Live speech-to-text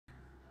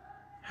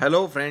Hello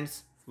friends,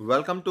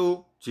 welcome to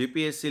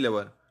GPSC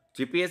લેવર.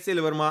 GPSC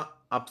લેવરમાં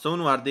આપ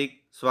સૌનું હાર્દિક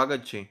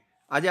સ્વાગત છે.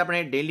 આજે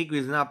આપણે ડેલી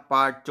ક્વિઝના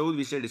પાર્ટ 14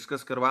 વિશે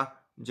ડિસ્કસ કરવા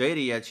જઈ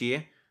રહ્યા છીએ.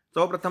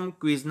 સૌપ્રથમ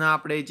ક્વિઝના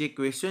આપણે જે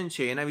ક્વેશ્ચન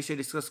છે એના વિશે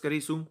ડિસ્કસ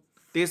કરીશું.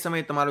 તે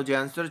સમયે તમારો જે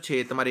આન્સર છે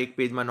એ તમારે એક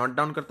પેજમાં નોટ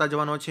ડાઉન કરતા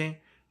જવાનો છે.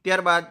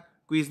 ત્યારબાદ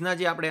ક્વિઝના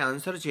જે આપણે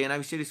આન્સર છે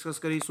એના વિશે ડિસ્કસ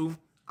કરીશું.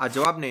 આ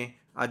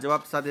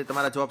જવાબ સાથે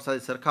તમારા જવાબ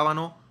સાથે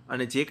સરખાવવાનો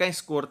અને જે કાંઈ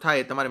સ્કોર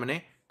થાય તમારે મને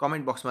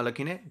કોમેન્ટ બોક્સમાં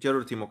લખીને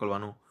જરૂરથી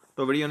મોકલવાનો.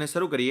 તો વિડીયોને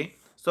શરૂ કરીએ.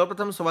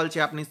 સૌપ્રથમ સવાલ છે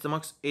આપની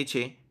સમક્ષ એ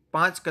છે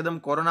 5 કદમ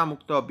કોરોના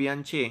મુક્ત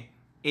અભિયાન છે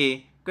એ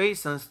કઈ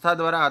સંસ્થા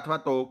દ્વારા અથવા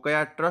તો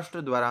કયા ટ્રસ્ટ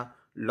દ્વારા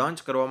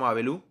લોન્ચ કરવામાં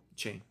આવેલું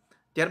છે.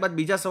 ત્યારબાદ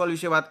બીજા સવાલ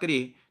વિશે વાત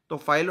કરીએ તો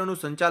ફાઇલોનું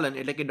સંચાલન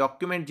એટલે કે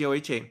ડોક્યુમેન્ટ જે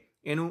હોય છે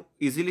એનું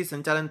ઇઝીલી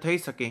સંચાલન થઈ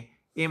શકે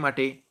એ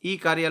માટે ઈ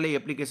કાર્યાલય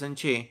એપ્લિકેશન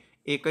છે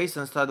એ કઈ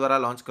સંસ્થા દ્વારા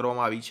લોન્ચ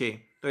કરવામાં આવી છે.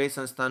 તો એ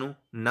સંસ્થાનું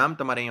નામ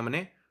તમારે અહીંયા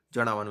મને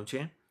જણાવવાનું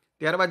છે.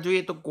 ત્યારબાદ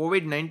જોઈએ તો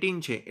COVID-19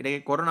 છે એટલે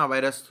કે કોરોના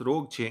વાયરસ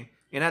રોગ છે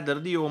એના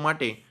દર્દીઓ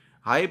માટે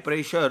હાઈ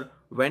પ્રેશર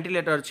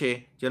વેન્ટિલેટર છે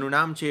જેનું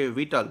નામ છે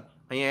વિટલ.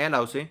 અહીંયા એલ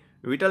આવશે.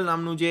 વિટલ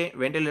નામનું જે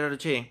વેન્ટિલેટર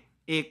છે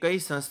એ કઈ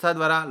સંસ્થા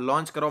દ્વારા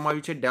લોન્ચ કરવામાં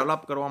આવ્યું છે,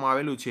 ડેવલપ કરવામાં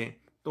આવેલું છે,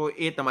 તો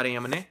એ તમારે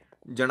અહીંયા મને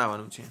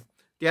જણાવવાનું છે.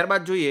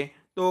 ત્યારબાદ જોઈએ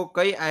તો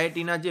કઈ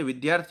આઈઆઈટીના જે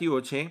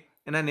વિદ્યાર્થીઓ છે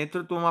એના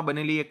નેતૃત્વમાં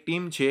બનેલી એક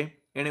ટીમ છે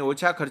એણે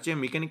ઓછા ખર્ચે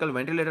મિકેનિકલ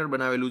વેન્ટિલેટર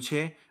બનાવેલું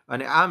છે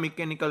અને આ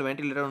મિકેનિકલ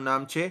વેન્ટિલેટરનું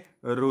નામ છે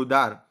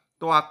રુદાર.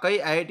 તો આ કઈ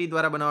આઈઆઈટી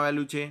દ્વારા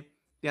બનાવેલું છે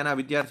ત્યાંના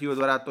વિદ્યાર્થીઓ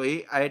દ્વારા, તો એ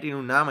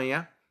આઈઆઈટીનું નામ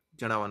અહીંયા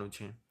જણાવવાનું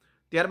છે.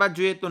 ત્યારબાદ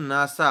જોઈએ તો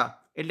નાસા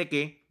એટલે કે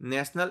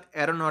નેશનલ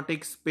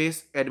એરોનોટિક્સ સ્પેસ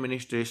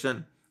એડમિનિસ્ટ્રેશન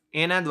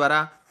એના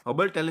દ્વારા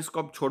હબલ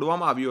ટેલિસ્કોપ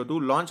છોડવામાં આવ્યું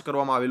હતું, લોન્ચ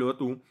કરવામાં આવેલું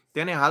હતું.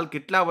 તેને હાલ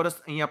કેટલા વર્ષ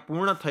અહીંયા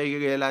પૂર્ણ થઈ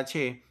ગયેલા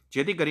છે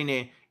જેથી કરીને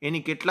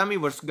એની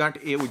કેટલામી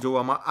વર્ષગાંઠ એ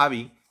ઉજવવામાં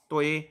આવી,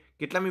 તો એ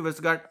કેટલામી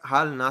વર્ષગાંઠ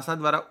હાલ નાસા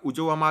દ્વારા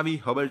ઉજવવામાં આવી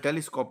હબલ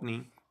ટેલિસ્કોપની,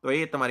 તો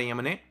એ તમારે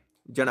અહીંયા મને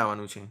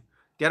જણાવવાનું છે.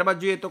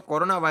 ત્યારબાદ જોઈએ તો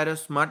કોરોના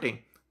વાયરસ માટે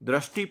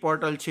દ્રષ્ટિ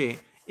પોર્ટલ છે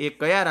એ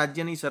કયા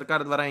રાજ્યની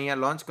સરકાર દ્વારા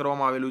અહીંયા લોન્ચ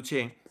કરવામાં આવેલું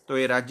છે, તો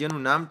એ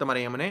રાજ્યનું નામ તમારે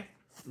અહીંયા મને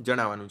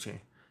જણાવવાનું છે.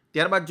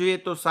 ત્યારબાદ જોઈએ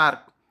તો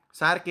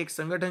સાર્ક એક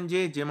સંગઠન છે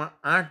જેમાં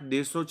 8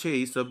 દેશો છે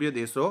એ સભ્ય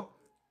દેશો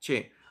છે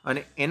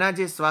અને એના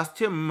જે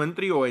સ્વાસ્થ્ય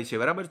મંત્રીઓ હોય છે,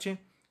 બરાબર છે,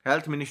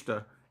 હેલ્થ મિનિસ્ટર,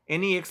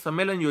 એની એક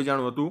સંમેલન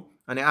યોજાણું હતું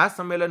અને આ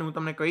સંમેલન હું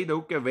તમને કહી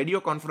દઉં કે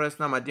વિડીયો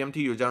કોન્ફરન્સના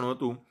માધ્યમથી યોજાણું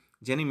હતું.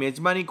 જેની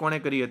મેજબાની કોણે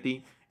કરી હતી,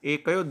 એ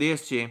કયો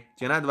દેશ છે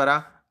જેના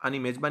દ્વારા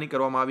આની મેજબાની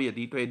કરવામાં આવી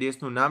હતી, તો એ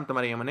દેશનું નામ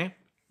તમારે અહીંયા મને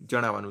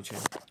જણાવવાનું છે.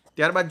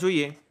 ત્યારબાદ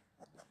જોઈએ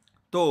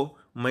તો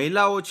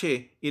મહિલાઓ છે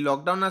એ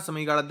લોકડાઉનના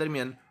સમયગાળા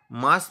દરમિયાન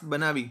માસ્ક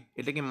બનાવી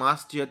એટલે કે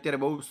માસ્ક જે અત્યારે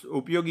બહુ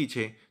ઉપયોગી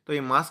છે તો એ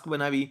માસ્ક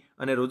બનાવી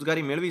અને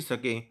રોજગારી મેળવી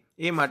શકે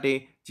એ માટે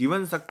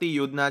જીવન શક્તિ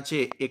યોજના છે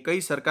એ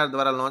કઈ સરકાર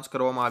દ્વારા લોન્ચ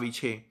કરવામાં આવી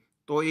છે,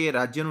 તો એ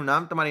રાજ્યનું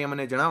નામ તમારે અહીંયા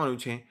મને જણાવવાનું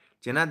છે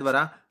જેના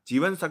દ્વારા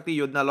જીવન શક્તિ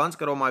યોજના લોન્ચ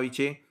કરવામાં આવી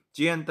છે,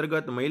 જે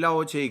અંતર્ગત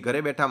મહિલાઓ છે એ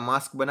ઘરે બેઠા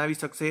માસ્ક બનાવી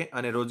શકશે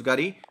અને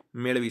રોજગારી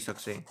મેળવી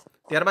શકશે.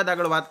 ત્યારબાદ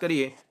આગળ વાત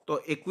કરીએ તો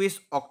 21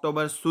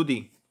 ઓક્ટોબર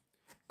સુધી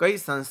કઈ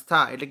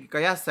સંસ્થા એટલે કે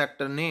કયા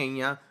સેક્ટરને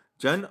અહીંયા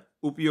જન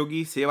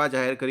ઉપયોગી સેવા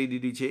જાહેર કરી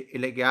દીધી છે,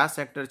 એટલે કે આ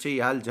સેક્ટર છે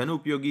એ હાલ જન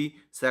ઉપયોગી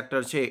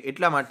સેક્ટર છે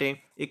એટલા માટે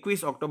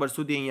 21 ઓક્ટોબર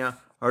સુધી અહીંયા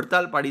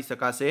હડતાલ પાડી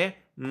શકાશે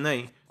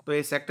નહીં, તો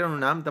એ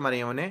સેક્ટરનું નામ તમારે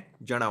અહીંયા મને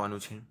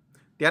જણાવવાનું છે.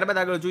 ત્યારબાદ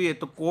આગળ જોઈએ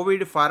તો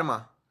કોવિડ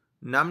ફાર્મા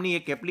નામની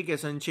એક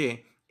એપ્લિકેશન છે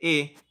એ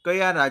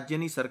કયા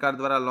રાજ્યની સરકાર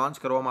દ્વારા લોન્ચ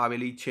કરવામાં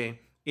આવેલી છે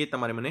એ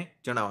તમારે મને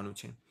જણાવવાનું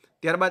છે.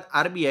 ત્યારબાદ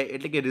આરબીઆઈ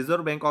એટલે કે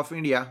રિઝર્વ બેંક ઓફ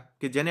ઇન્ડિયા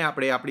કે જેને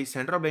આપણે આપણી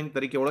સેન્ટ્રલ બેંક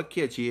તરીકે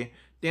ઓળખીએ છીએ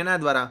તેના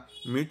દ્વારા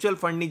મ્યુચ્યુઅલ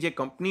ફંડની જે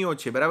કંપનીઓ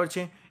છે, બરાબર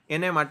છે,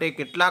 એને માટે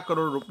કેટલા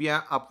કરોડ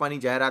રૂપિયા આપવાની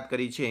જાહેરાત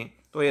કરી છે,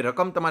 તો એ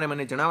રકમ તમારે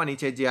મને જણાવવાની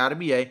છે જે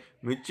આરબીઆઈ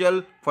મ્યુચ્યુઅલ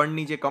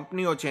ફંડની જે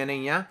કંપનીઓ છે એને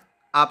અહીંયા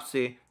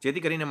આપશે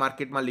જેથી કરીને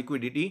માર્કેટમાં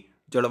લિક્વિડિટી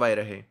જળવાઈ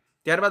રહે.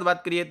 ત્યારબાદ વાત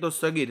કરીએ તો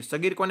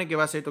સગીર કોને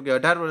કહેવાશે, તો કે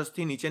 18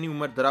 વર્ષથી નીચેની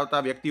ઉંમર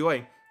ધરાવતા વ્યક્તિ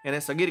હોય એને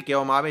સગીર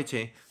કહેવામાં આવે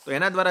છે. તો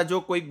એના દ્વારા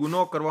જો કોઈ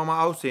ગુનો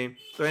કરવામાં આવશે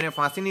તો એને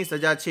ફાંસીની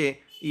સજા છે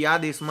એ આ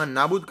દેશમાં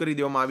નાબૂદ કરી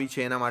દેવામાં આવી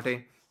છે એના માટે.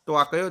 તો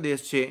આ કયો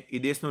દેશ છે એ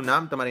દેશનું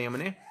નામ તમારે અહીંયા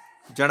મને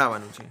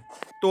જણાવવાનું છે.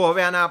 તો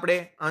હવે આના આપણે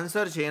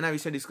આન્સર છે એના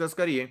વિશે ડિસ્કસ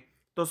કરીએ.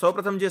 તો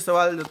સૌપ્રથમ જે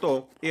સવાલ હતો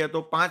એ હતો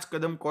 5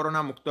 કદમ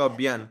કોરોના મુક્ત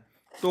અભિયાન.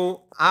 તો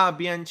આ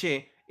અભિયાન છે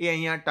એ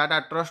અહીંયા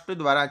ટાટા ટ્રસ્ટ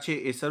દ્વારા છે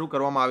એ શરૂ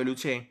કરવામાં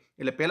આવેલું છે,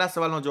 એટલે પહેલા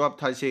સવાલનો જવાબ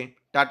થાય છે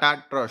ટાટા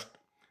ટ્રસ્ટ.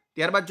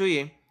 ત્યારબાદ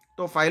જોઈએ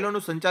તો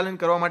ફાઇલોનું સંચાલન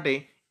કરવા માટે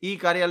ઈ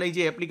કાર્યાલય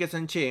જે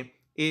એપ્લિકેશન છે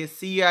એ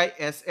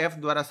CISF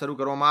દ્વારા શરૂ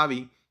કરવામાં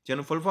આવી,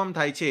 જેનું ફૂલ ફોર્મ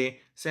થાય છે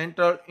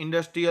central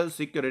industrial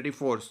security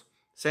force.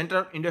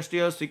 Central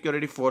industrial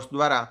security force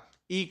દ્વારા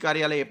ઈ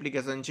કાર્યાલય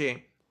એપ્લિકેશન છે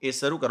એ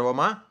શરૂ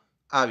કરવામાં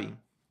આવી.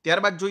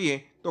 ત્યારબાદ જોઈએ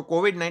તો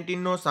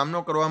COVID-19નો સામનો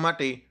કરવા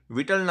માટે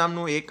વિટલ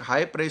નામનું એક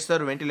હાઈ પ્રેશર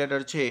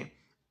વેન્ટિલેટર છે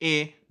એ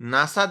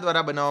નાસા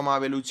દ્વારા બનાવવામાં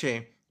આવેલું છે.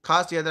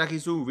 ખાસ યાદ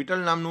રાખીશું,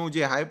 વિટલ નામનું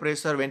જે હાઈ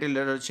પ્રેશર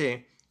વેન્ટિલેટર છે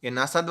એ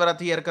નાસા દ્વારા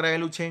તૈયાર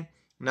કરાયેલું છે.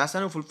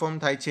 નાસાનું ફૂલ ફોર્મ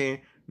થાય છે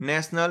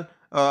national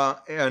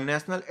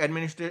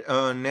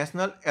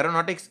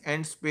aeronautics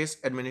and space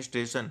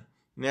administration.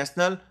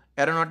 National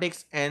aeronautics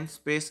and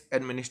space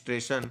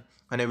administration.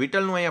 અને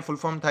વિટલનું અહીંયા ફૂલ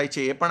ફોર્મ થાય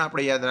છે એ પણ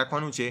આપણે યાદ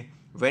રાખવાનું છે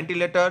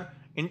ventilator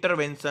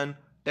intervention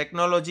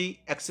technology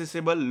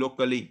accessible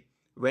locally.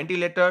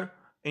 Ventilator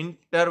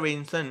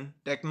intervention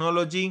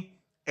technology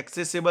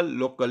accessible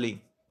locally.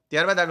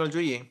 ત્યારબાદ આગળ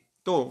જોઈએ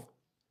તો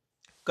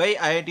કઈ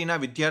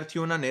આઈઆઈટીના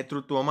વિદ્યાર્થીઓના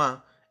નેતૃત્વમાં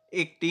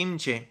એક ટીમ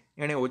છે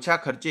એણે ઓછા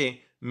ખર્ચે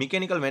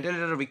મિકેનિકલ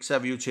વેન્ટિલેટર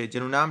વિકસાવ્યું છે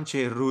જેનું નામ છે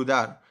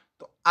રૂદાર.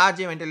 તો આ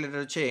જે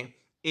વેન્ટિલેટર છે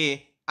એ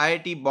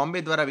આઈઆઈટી બોમ્બે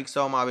દ્વારા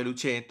વિકસાવવામાં આવેલું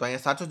છે. તો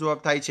અહીંયા સાચો જવાબ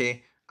થાય છે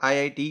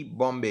આઈઆઈટી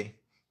બોમ્બે.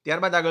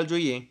 ત્યારબાદ આગળ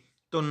જોઈએ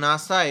તો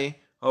નાસાએ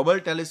હબલ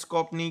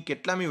ટેલિસ્કોપની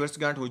કેટલામી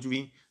વર્ષગાંઠ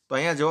ઉજવી? તો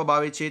અહીંયા જવાબ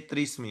આવે છે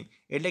 30મી.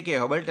 એટલે કે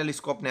હબલ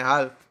ટેલિસ્કોપને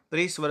હાલ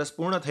 30 વર્ષ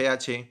પૂર્ણ થયા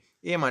છે.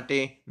 એ માટે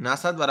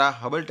નાસા દ્વારા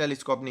હબલ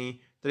ટેલિસ્કોપની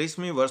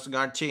 30મી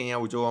વર્ષગાંઠ છે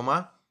અહીંયા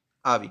ઉજવવામાં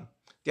આવી.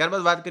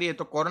 ત્યારબાદ વાત કરીએ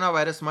તો કોરોના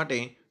વાયરસ માટે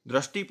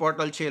દ્રષ્ટિ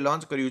પોર્ટલ છે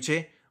લોન્ચ કર્યું છે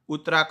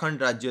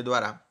ઉત્તરાખંડ રાજ્ય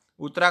દ્વારા.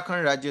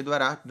 ઉત્તરાખંડ રાજ્ય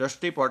દ્વારા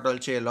દ્રષ્ટિ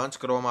પોર્ટલ છે લોન્ચ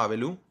કરવામાં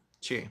આવેલું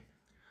છે.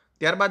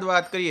 ત્યારબાદ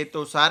વાત કરીએ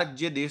તો સાર્ક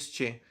જે દેશ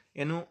છે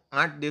એનું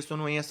 8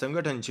 દેશોનું અહીંયા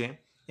સંગઠન છે.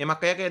 એમાં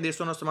કયા કયા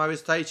દેશોનો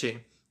સમાવેશ થાય છે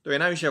તો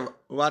એના વિશે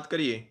વાત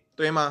કરીએ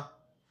તો એમાં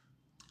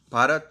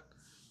ભારત,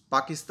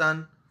 પાકિસ્તાન,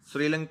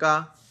 શ્રીલંકા,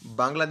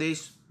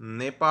 બાંગ્લાદેશ,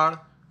 નેપાળ,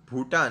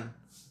 ભૂટાન,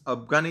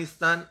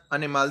 અફઘાનિસ્તાન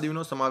અને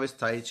માલદીવનો સમાવેશ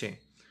થાય છે.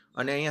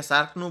 અને અહીંયા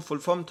સાર્કનું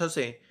ફૂલ ફોર્મ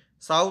થશે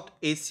south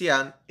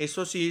Asian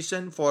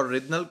association four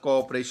regional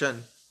cooperation,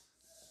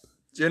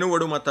 જેનું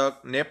વડું મથક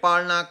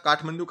નેપાળના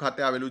કાઠમંડુ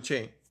ખાતે આવેલું છે.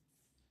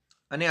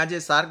 અને આ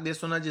જે સાર્ક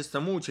દેશોના જે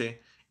સમૂહ છે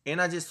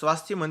એના જે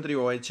સ્વાસ્થ્ય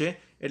મંત્રીઓ હોય છે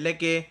એટલે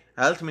કે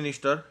હેલ્થ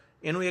મિનિસ્ટર,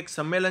 એનું એક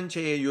સંમેલન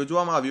છે એ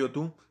યોજવામાં આવ્યું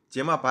હતું.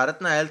 જેમાં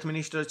ભારતના હેલ્થ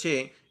મિનિસ્ટર છે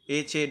એ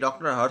છે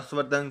ડૉક્ટર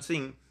હર્ષવર્ધન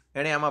સિંહ.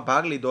 એણે આમાં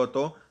ભાગ લીધો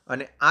હતો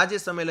અને આ જે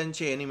સંમેલન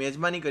છે એની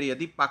મેજબાની કરી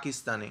હતી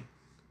પાકિસ્તાને.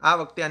 આ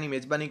વખતે આની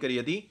મેજબાની કરી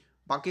હતી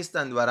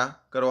પાકિસ્તાન દ્વારા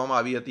કરવામાં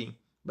આવી હતી.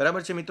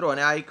 બરાબર છે મિત્રો.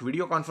 અને આ એક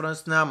વિડીયો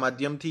કોન્ફરન્સના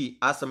માધ્યમથી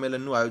આ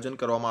સંમેલનનું આયોજન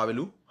કરવામાં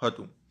આવેલું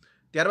હતું.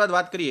 ત્યારબાદ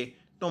વાત કરીએ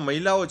તો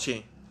મહિલાઓ છે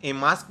એ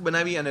માસ્ક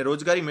બનાવી અને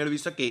રોજગારી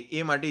મેળવી શકે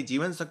એ માટે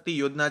જીવન શક્તિ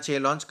યોજના છે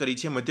લોન્ચ કરી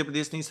છે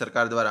મધ્યપ્રદેશની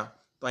સરકાર દ્વારા.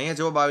 તો અહીંયા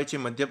જવાબ આવે છે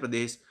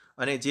મધ્યપ્રદેશ.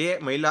 અને જે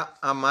મહિલા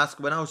આ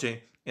માસ્ક બનાવશે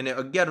એને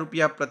 11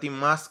 રૂપિયા પ્રતિ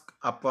માસ્ક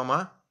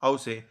આપવામાં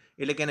આવશે.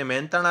 એટલે કે એને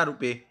મહેનતાણા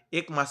રૂપે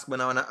એક માસ્ક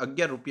બનાવવાના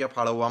 11 રૂપિયા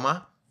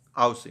ફાળવવામાં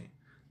આવશે.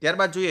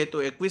 ત્યારબાદ જોઈએ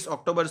તો 21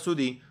 ઓક્ટોબર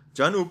સુધી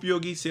જન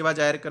ઉપયોગી સેવા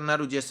જાહેર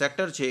કરનારું જે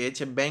સેક્ટર છે એ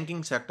છે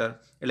બેન્કિંગ સેક્ટર.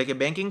 એટલે કે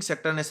બેન્કિંગ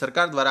સેક્ટરને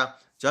સરકાર દ્વારા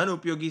જન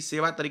ઉપયોગી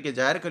સેવા તરીકે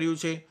જાહેર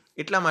કર્યું છે.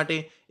 એટલા માટે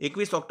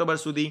 21 ઓક્ટોબર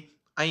સુધી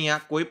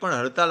અહીંયા કોઈ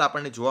પણ હડતાલ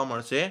આપણને જોવા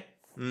મળશે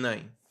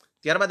નહીં.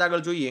 ત્યારબાદ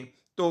આગળ જોઈએ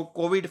તો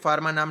કોવિડ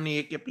ફાર્મા નામની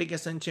એક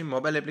એપ્લિકેશન છે,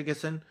 મોબાઈલ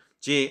એપ્લિકેશન,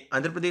 જે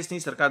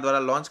આંધ્રપ્રદેશની સરકાર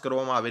દ્વારા લોન્ચ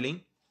કરવામાં આવેલી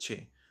છે.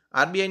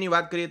 આરબીઆઈની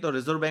વાત કરીએ તો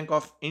રિઝર્વ બેંક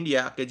ઓફ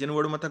ઇન્ડિયા કે જેનું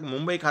વડું મથક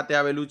મુંબઈ ખાતે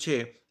આવેલું છે.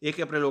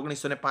 1 એપ્રિલ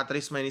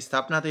 1935માં એની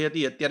સ્થાપના થઈ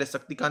હતી. અત્યારે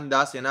શક્તિકાંત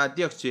દાસ એના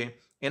અધ્યક્ષ છે.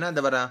 એના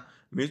દ્વારા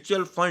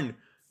મ્યુચ્યુઅલ ફંડ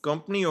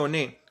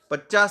કંપનીઓને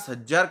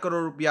 50,000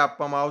 કરોડ રૂપિયા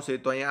આપવામાં આવશે.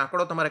 તો અહીંયા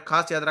આંકડો તમારે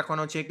ખાસ યાદ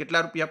રાખવાનો છે.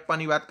 કેટલા રૂપિયા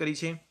આપવાની વાત કરી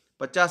છે?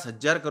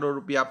 50,000 કરોડ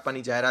રૂપિયા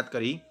આપવાની જાહેરાત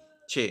કરી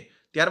છે.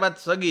 ત્યારબાદ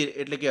સગીર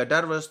એટલે કે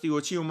 18 વર્ષથી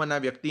ઓછી ઉંમરના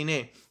વ્યક્તિને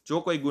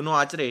જો કોઈ ગુનો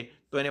આચરે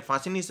તો એને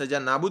ફાંસીની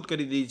સજા નાબૂદ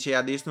કરી દીધી છે.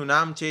 આ દેશનું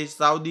નામ છે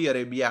સાઉદી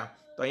અરેબિયા.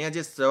 તો અહીંયા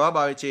જે જવાબ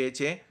આવે છે એ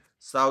છે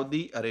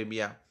સાઉદી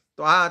અરેબિયા.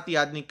 તો આ હતી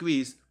આજની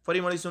ક્વિઝ.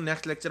 ફરી મળીશું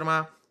નેક્સ્ટ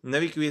લેક્ચરમાં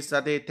નવી ક્વિઝ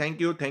સાથે.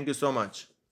 Thank you so much.